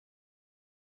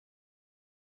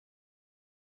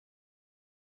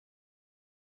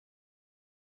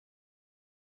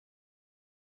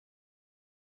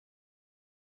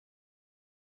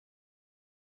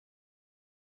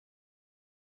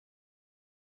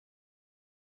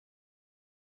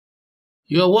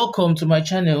You're welcome to my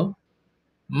channel,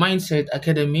 Mindset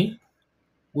Academy,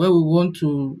 where we want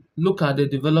to look at the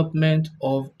development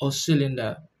of a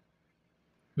cylinder.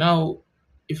 Now,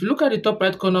 if you look at the top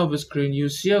right corner of the screen, you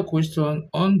see a question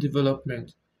on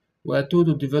development. We're told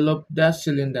to develop that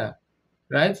cylinder,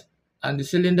 right? And the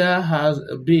cylinder has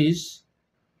a base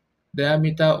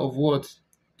diameter of what?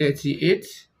 38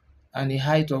 and a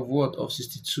height of what? Of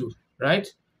 62, right?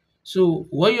 So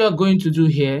what you are going to do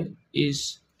here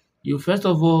is you first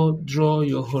of all draw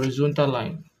your horizontal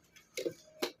line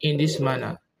in this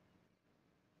manner.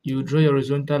 You draw your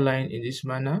horizontal line in this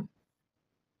manner,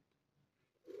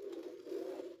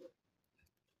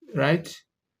 right?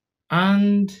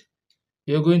 And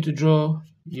you're going to draw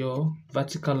your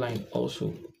vertical line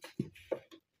also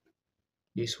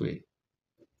this way.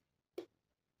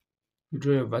 You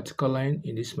draw your vertical line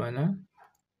in this manner.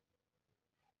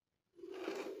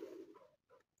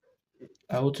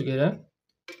 All together.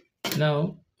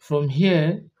 Now, from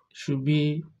here should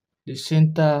be the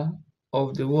center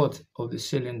of the what? Of the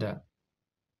cylinder.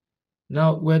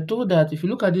 Now, we're told that if you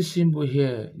look at this symbol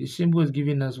here, the symbol is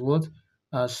giving us what?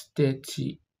 As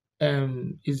 30,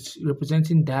 is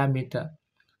representing diameter.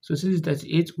 So since it's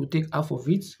 38, we'll take half of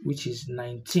it, which is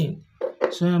 19.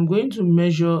 So I'm going to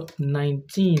measure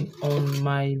 19 on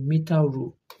my meter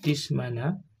rule this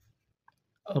manner.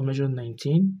 I'll measure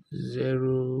 19,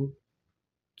 0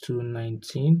 to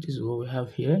 19. This is what we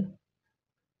have here,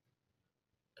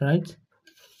 right?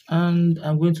 And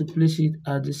I'm going to place it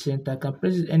at the center. I can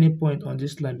place it any point on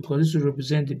this line because this will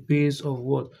represent the base of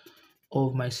what?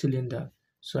 Of my cylinder.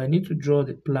 So I need to draw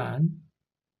the plan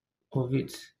of it.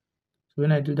 So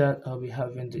when I do that, I'll be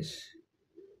having this,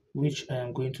 which I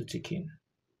am going to take in.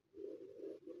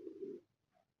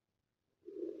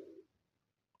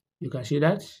 You can see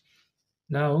that.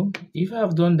 Now, if I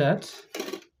have done that,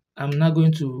 I'm now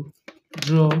going to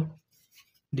draw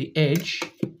the edge.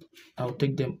 I'll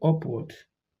take them upward,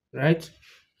 right?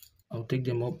 I'll take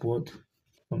them upward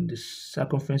from the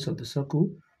circumference of the circle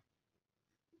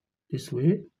this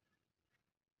way.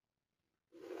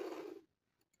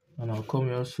 And I'll come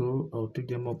here also, I'll take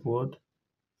them upward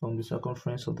from the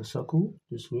circumference of the circle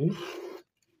this way.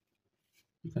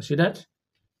 You can see that.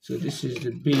 So this is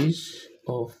the base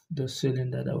of the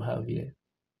cylinder that we have here.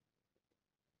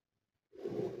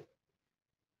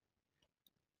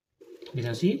 You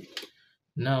can see.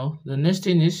 Now the next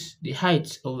thing is the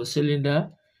height of the cylinder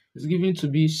is given to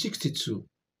be 62.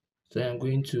 So I'm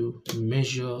going to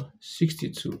measure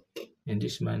 62 in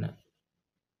this manner.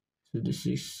 So this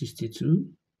is 62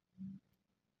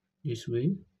 this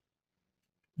way.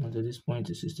 And at this point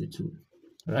is 62,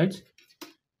 right?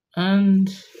 And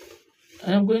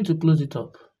I am going to close it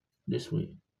up this way.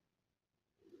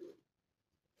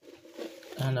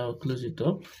 And I'll close it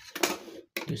up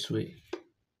this way.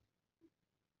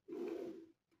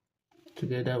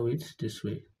 Together with this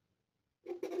way.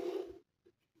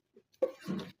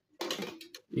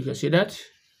 You can see that.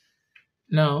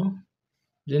 Now,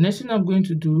 the next thing I'm going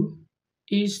to do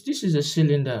is, this is a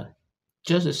cylinder,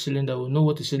 just a cylinder. We'll know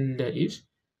what a cylinder is.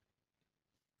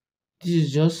 This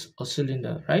is just a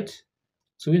cylinder, right?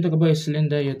 So when you talk about a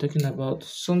cylinder, you're talking about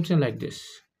something like this.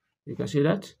 You can see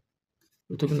that.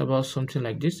 We're talking about something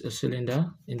like this, a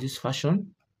cylinder in this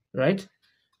fashion, right?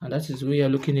 And that is the way you're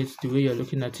looking at it. The way you're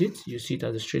looking at it, you see it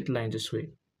as a straight line this way.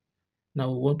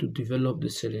 Now we want to develop the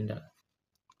cylinder.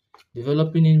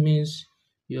 Developing it means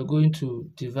you're going to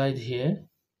divide here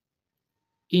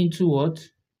into what?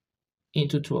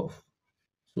 Into 12.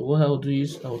 So what I'll do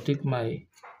is I'll take my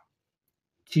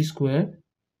t-square.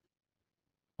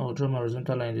 I'll draw my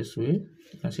horizontal line this way.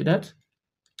 You can see that.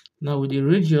 Now with the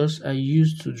radius I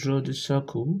used to draw the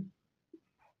circle,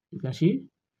 you can see,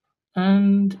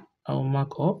 and I'll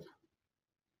mark up.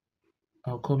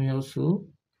 I'll come here also.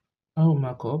 I'll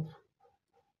mark up.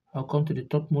 I'll come to the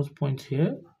topmost point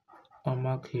here. I'll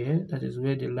mark here. That is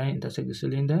where the line intersects the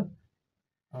cylinder.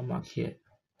 I'll mark here.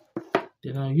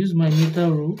 Then I'll use my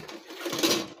meter rule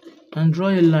and draw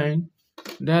a line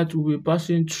that will be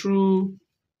passing through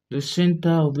the center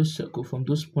of the circle from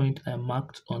those points I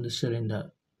marked on the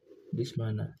cylinder, this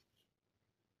manner.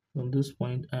 From those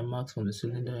points I marked from the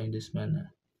cylinder in this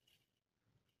manner.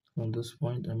 From those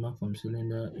points I mark from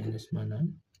cylinder in this manner.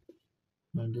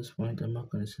 From this point I mark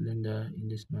on the cylinder in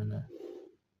this manner.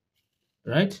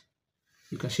 Right?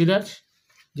 You can see that.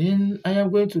 Then I am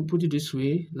going to put it this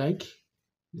way, like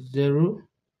 0,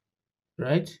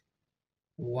 right?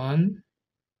 1,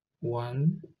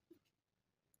 1,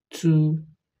 2,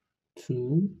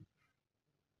 2,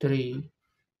 3,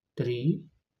 3,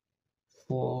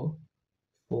 4,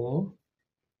 4,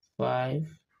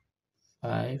 5,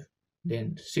 5,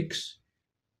 then 6.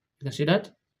 You can see that.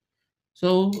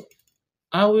 So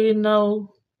I will now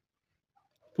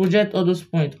project all those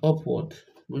points upward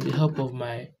with the help of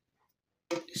my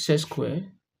set square.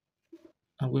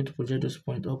 I'm going to project those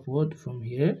points upward from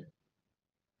here,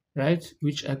 right?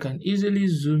 Which I can easily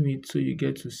zoom it so you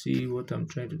get to see what I'm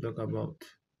trying to talk about.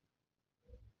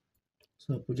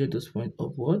 So I project those points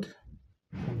upward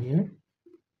from here.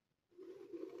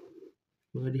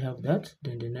 We already have that.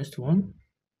 Then the next one,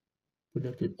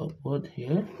 project it upward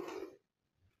here.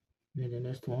 Then the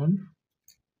next one,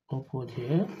 upward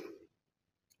here.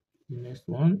 The next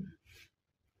one,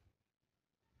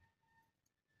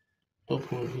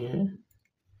 upward here.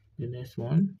 The next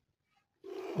one,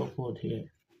 upward here.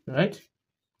 Right?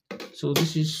 So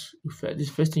this is this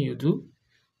first thing you do.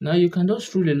 Now you can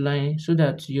just rule a line so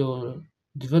that your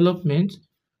development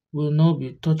will not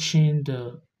be touching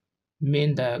the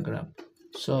main diagram.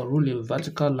 So rule a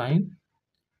vertical line.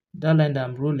 That line that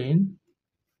I'm ruling,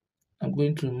 I'm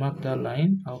going to mark that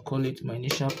line. I'll call it my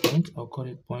initial point. I'll call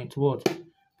it point what?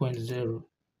 Point 0.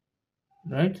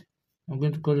 Right? I'm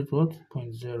going to call it what?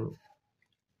 Point 0.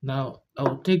 Now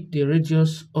I'll take the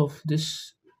radius of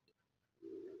this,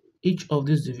 each of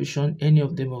this division, any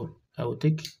of them I will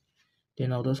take.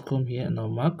 Then I'll just come here and I'll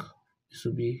mark. This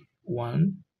will be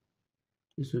 1.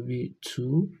 This will be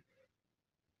 2.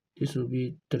 This will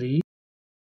be 3.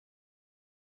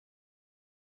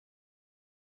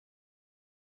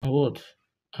 And what?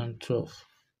 And 12.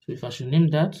 So if I should name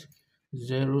that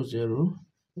 0, 0,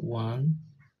 1,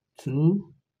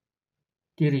 2,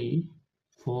 3,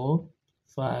 4,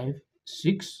 5,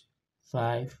 6,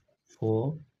 5,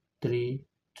 4, 3,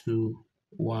 2,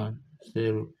 1,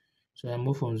 0. So I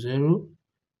move from 0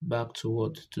 back to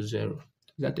what? To 0. Is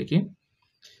that okay?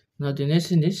 Now the next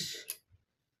thing is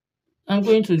I'm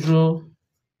going to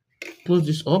close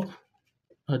this up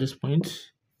at this point.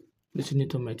 Placing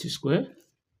it on my t-square.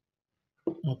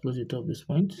 I'll close it up this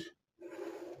point.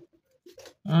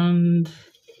 And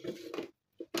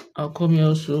I'll come here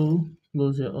also,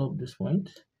 close it up this point.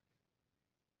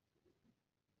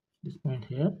 This point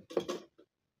here.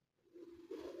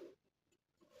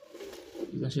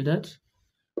 You can see that.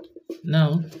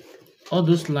 Now, all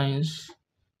those lines,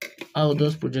 I'll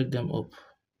just project them up.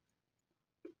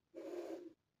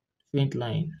 Faint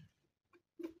line.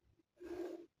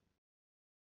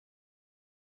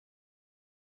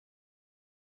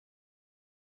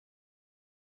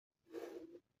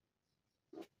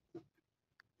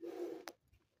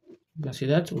 You can see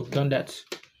that we've done that.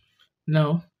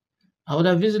 Now, I would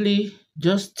have easily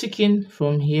just taken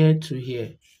from here to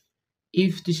here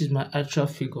if this is my actual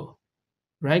figure,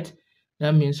 right?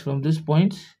 That means from this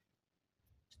point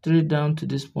straight down to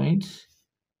this point,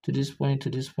 to this point, to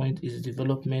this point is the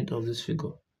development of this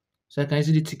figure. So I can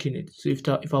easily tick in it. So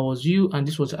if I was you and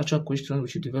this was the actual question, we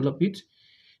should develop it,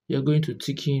 you're going to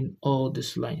tick in all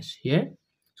these lines here.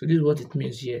 So this is what it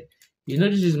means here. You know,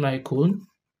 this is my cone,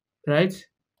 right?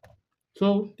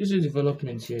 So this is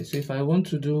development here. So if I want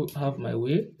to have my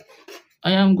way,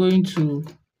 I am going to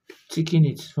tick in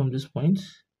it from this point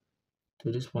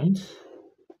to this point,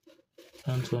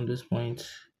 and from this point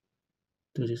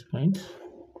to this point,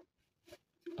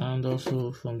 and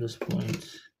also from this point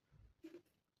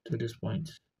to this point,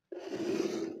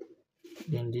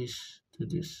 then this to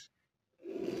this.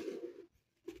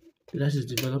 So that is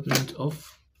development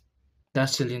of that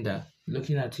cylinder.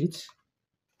 Looking at it,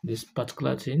 this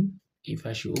particular thing, if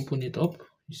I should open it up,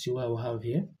 you see what I will have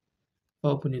here. If I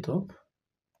open it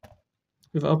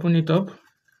up,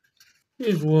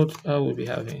 this is what I will be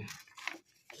having.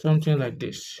 Something like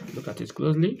this. Look at it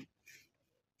closely.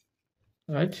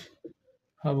 Right?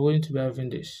 I'm going to be having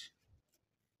this.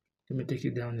 Let me take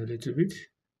it down a little bit.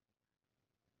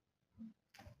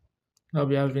 I'll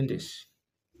be having this.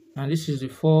 And this is the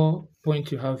 4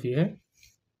 point you have here.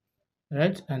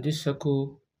 Right? And this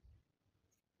circle,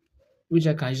 which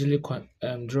I can easily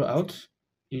draw out,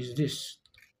 is this.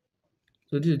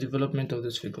 So this is the development of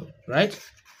this figure. Right?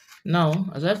 Now,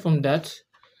 aside from that,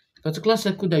 the particular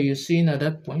circle that you're seeing at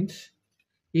that point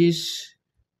is,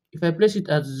 if I place it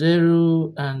at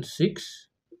 0 and 6,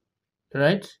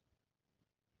 right?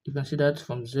 You can see that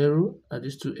from 0 at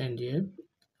these two ends here.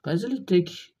 I can easily take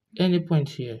any point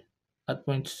here at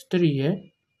point 3 here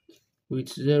with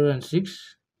 0 and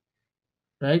 6,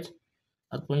 right?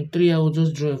 At point 3, I will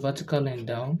just draw a vertical line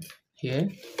down here,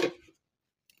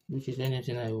 which is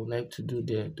anything I would like to do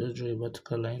there. Just draw a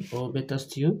vertical line, or better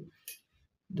still,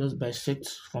 just bisect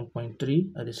from point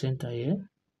 3 at the center here.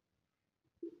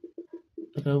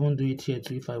 I can even do it here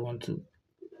too if I want to.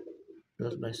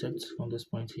 Just bisect from this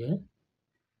point here.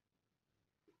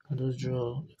 And just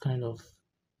draw a kind of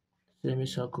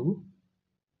semicircle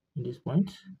in this point.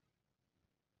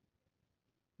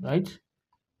 right?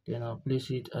 Then I'll place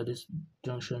it at this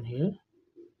junction here.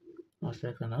 I'll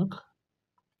strike an arc.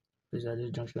 Place it at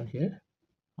this junction here.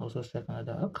 Also strike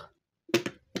another arc.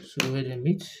 So where they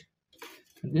meet,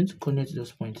 I'm going to connect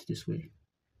those points this way.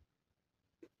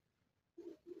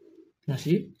 You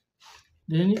see?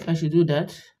 Then if I should do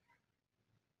that,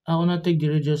 I want to take the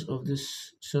radius of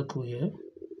this circle here,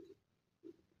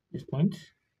 this point,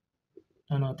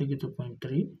 and I'll take it to point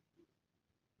 3,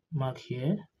 mark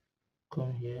here,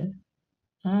 come here,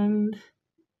 and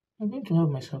I'm going to have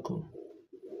my circle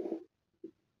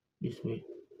this way.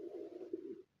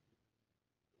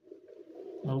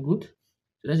 All good?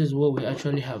 So that is what we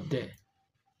actually have there.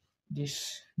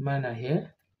 This manner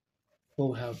here,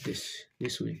 what we have this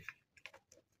way.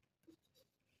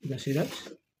 You can see that?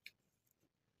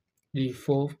 The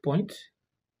 4 point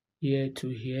here to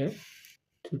here,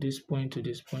 to this point,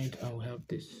 and we have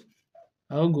this.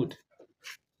 All good.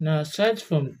 Now, aside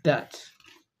from that,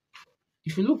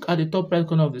 if you look at the top right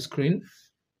corner of the screen,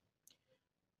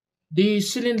 the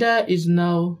cylinder is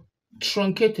now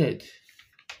truncated,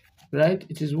 right?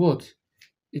 It is what?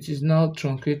 It is now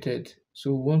truncated.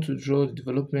 So we want to draw the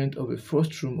development of a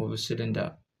frustum of a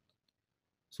cylinder.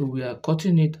 So we are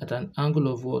cutting it at an angle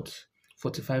of what?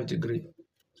 45 degrees.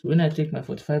 So when I take my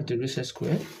 45 degrees set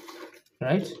square,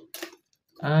 right,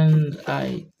 and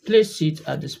I place it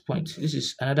at this point, this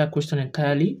is another question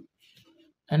entirely,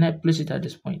 and I place it at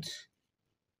this point,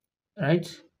 right?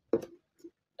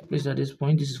 I place it at this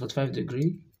point, this is 45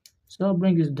 degrees. So I'll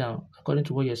bring this down according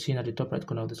to what you're seeing at the top right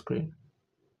corner of the screen.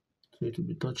 So it will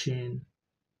be touching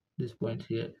this point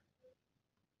here.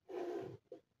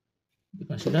 You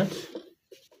can see that.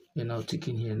 We're now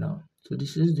ticking here now. So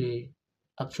this is the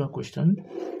actual question.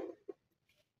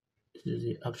 This is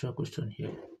the actual question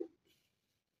here,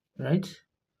 right?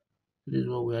 This is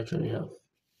what we actually have.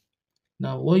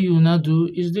 Now what you will now do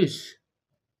is this.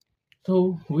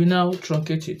 So we now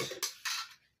truncate it.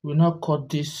 We now cut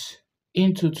this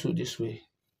into 2 this way.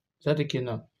 Is that okay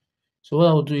now? So what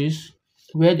I will do is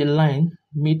where the line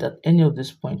meet at any of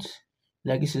these points,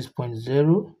 like this is point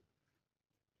 0,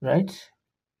 right?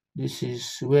 This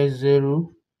is where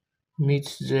 0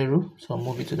 meets 0, so I'll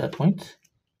move it to that point.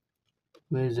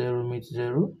 Where 0 meets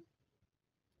 0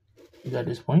 is at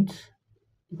this point.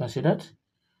 You can see that.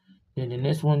 Then the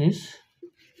next one is,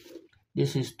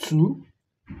 this is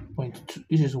 2.2,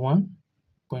 this is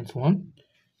 1.1.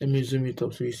 Let me zoom it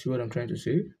up so you see what I'm trying to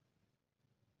say.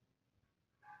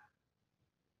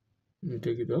 Let me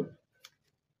take it up.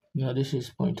 Now this is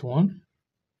point 1,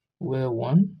 where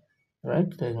 1,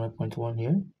 right? That is my point 1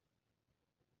 here.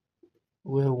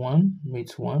 Where 1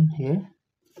 meets 1 here,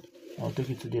 I'll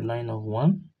take it to the line of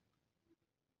 1,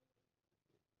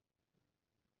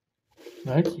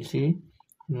 right? You see,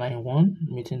 line 1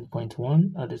 meeting point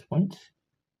 1 at this point,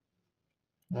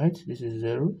 right? This is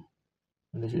 0,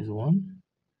 and this is 1.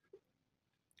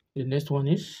 The next one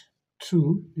is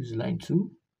 2, this is line 2.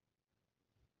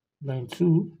 Line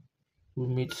 2 will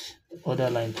meet other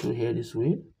line 2 here this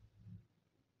way.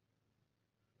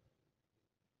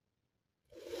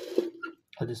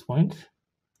 At this point,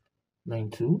 line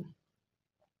 2.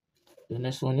 The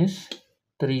next one is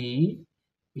 3,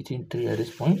 meeting 3 at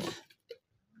this point.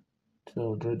 So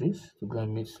I'll draw this to go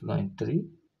and meet line 3.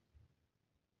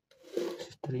 This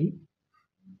is 3.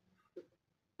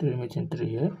 3 meeting 3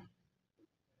 here.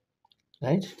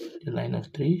 Right? The line of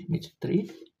 3 meets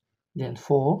 3. Then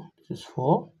 4, this is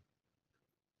 4.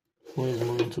 4 is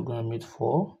moving to go and meet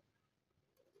 4.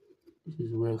 This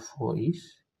is where 4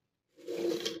 is.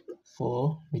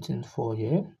 4 meeting 4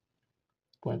 here.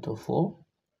 Point of 4.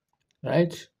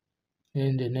 Right?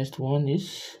 And the next one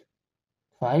is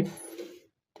 5.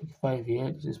 Take 5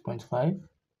 here. This is point 5.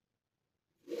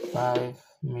 5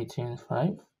 meeting 5.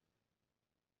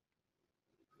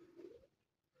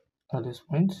 At this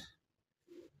point.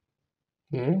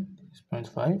 Here is point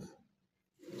 5.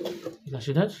 You can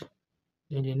see that.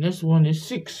 Then the next one is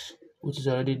 6, which is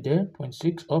already there. Point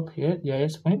 6 up here, the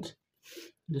highest point.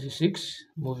 This is 6,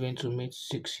 moving to meet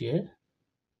 6 here.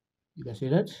 You can see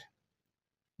that.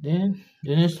 Then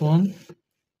the next one,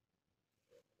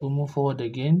 we'll move forward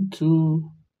again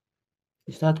to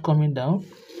start coming down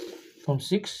from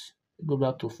 6, go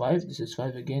back to 5. This is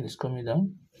 5 again, it's coming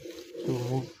down. So we'll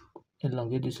move,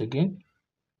 elongate this again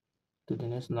to the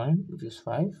next line, which is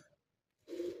 5.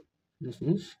 This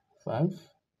is 5.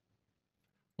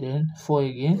 Then 4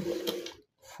 again.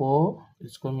 4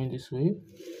 is coming this way.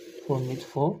 4 meets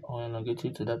 4. I'll elongate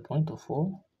it to that point of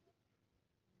 4.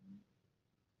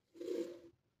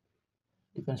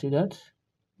 You can see that.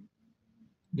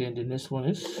 Then the next one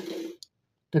is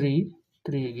 3.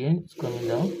 3 again. It's coming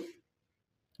down.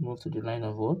 Move to the line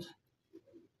of what?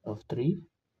 of 3.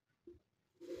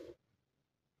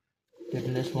 Then the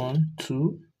next one,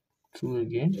 2, 2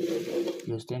 again.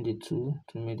 You extend the 2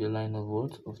 to make the line of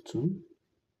what? Of 2.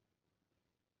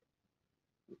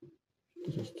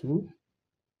 This is 2.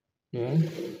 Then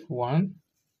 1,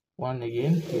 1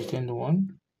 again. You extend the 1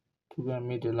 to go and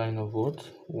make the line of what?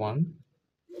 1.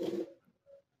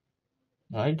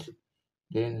 Right?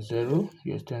 Then 0,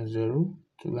 you extend 0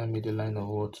 to go and make the line of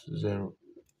what? 0.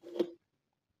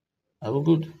 Are we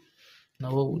good?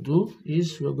 Now what we'll do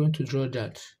is we're going to draw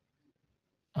that.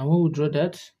 And when we draw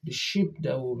that, the shape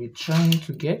that we'll be trying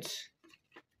to get,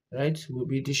 right, will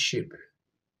be this shape.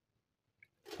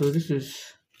 So this is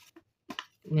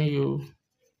when you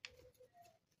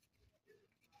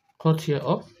cut here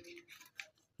off,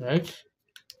 right?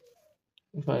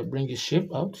 If I bring the shape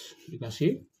out, you can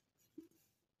see,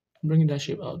 I'm bringing that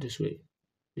shape out this way.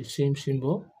 The same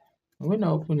symbol. And when I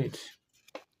open it,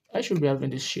 I should be having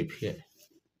this shape here,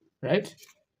 right?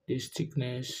 This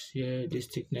thickness here, this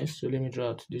thickness. So let me draw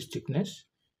out this thickness.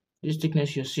 This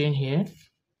thickness you're seeing here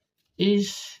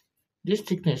is this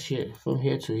thickness here from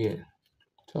here to here.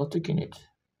 So I'll thicken it,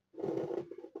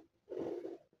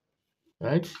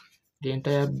 right? The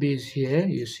entire base here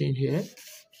you're seeing here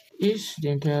is the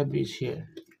entire base here.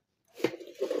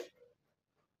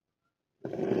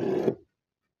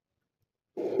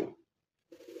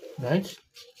 Right?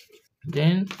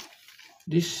 Then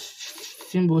this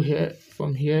symbol here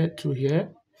from here to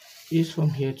here is from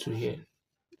here to here.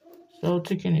 So I'll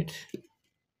thicken it.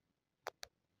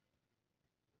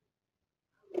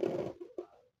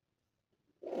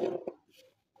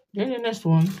 Then the next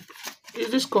one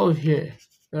is this curve here,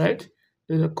 right?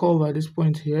 There's a curve at this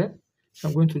point here. So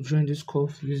I'm going to join this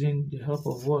curve using the help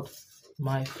of what?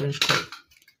 My French curve.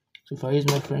 So if I use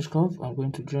my French curve, I'm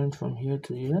going to join from here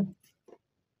to here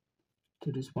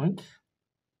to this point,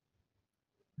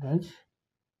 right?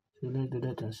 So let's do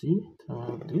that and see. So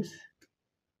I have this.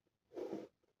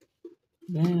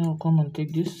 Then I'll come and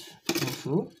take this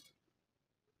also.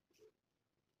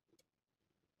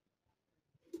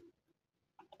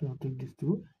 So I'll take this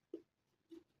too.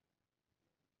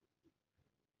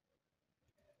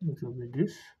 It will be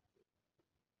this,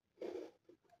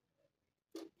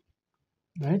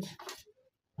 right?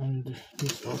 And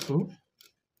this also.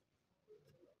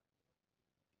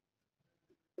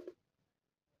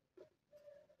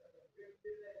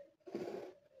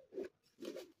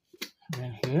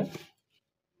 Then here.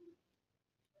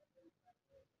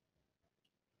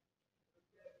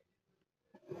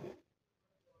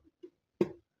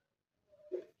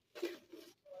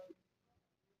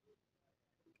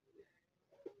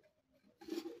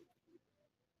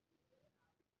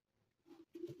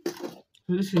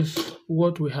 This is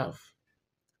what we have.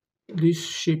 This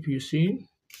shape you see,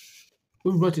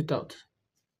 we brought it out,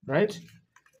 right?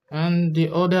 And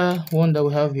the other one that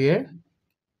we have here,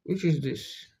 which is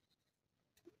this.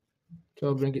 So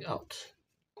I'll bring it out.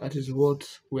 That is what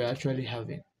we're actually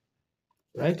having,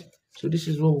 right? So this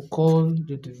is what we call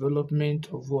the development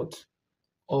of what?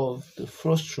 Of the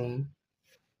frustum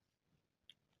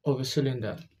of a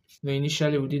cylinder. Now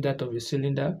initially we did that of a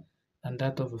cylinder and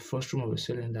that of a frustum of a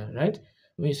cylinder, right?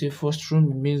 When you say frustum,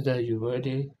 it means that you've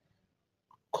already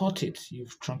cut it,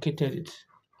 you've truncated it,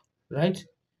 right?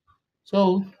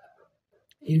 So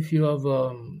if you have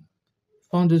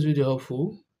found this video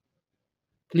helpful,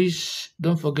 please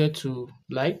don't forget to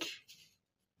like,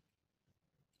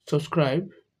 subscribe,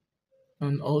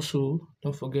 and also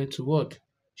don't forget to what?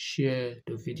 Share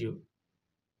the video.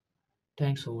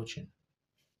 Thanks for watching.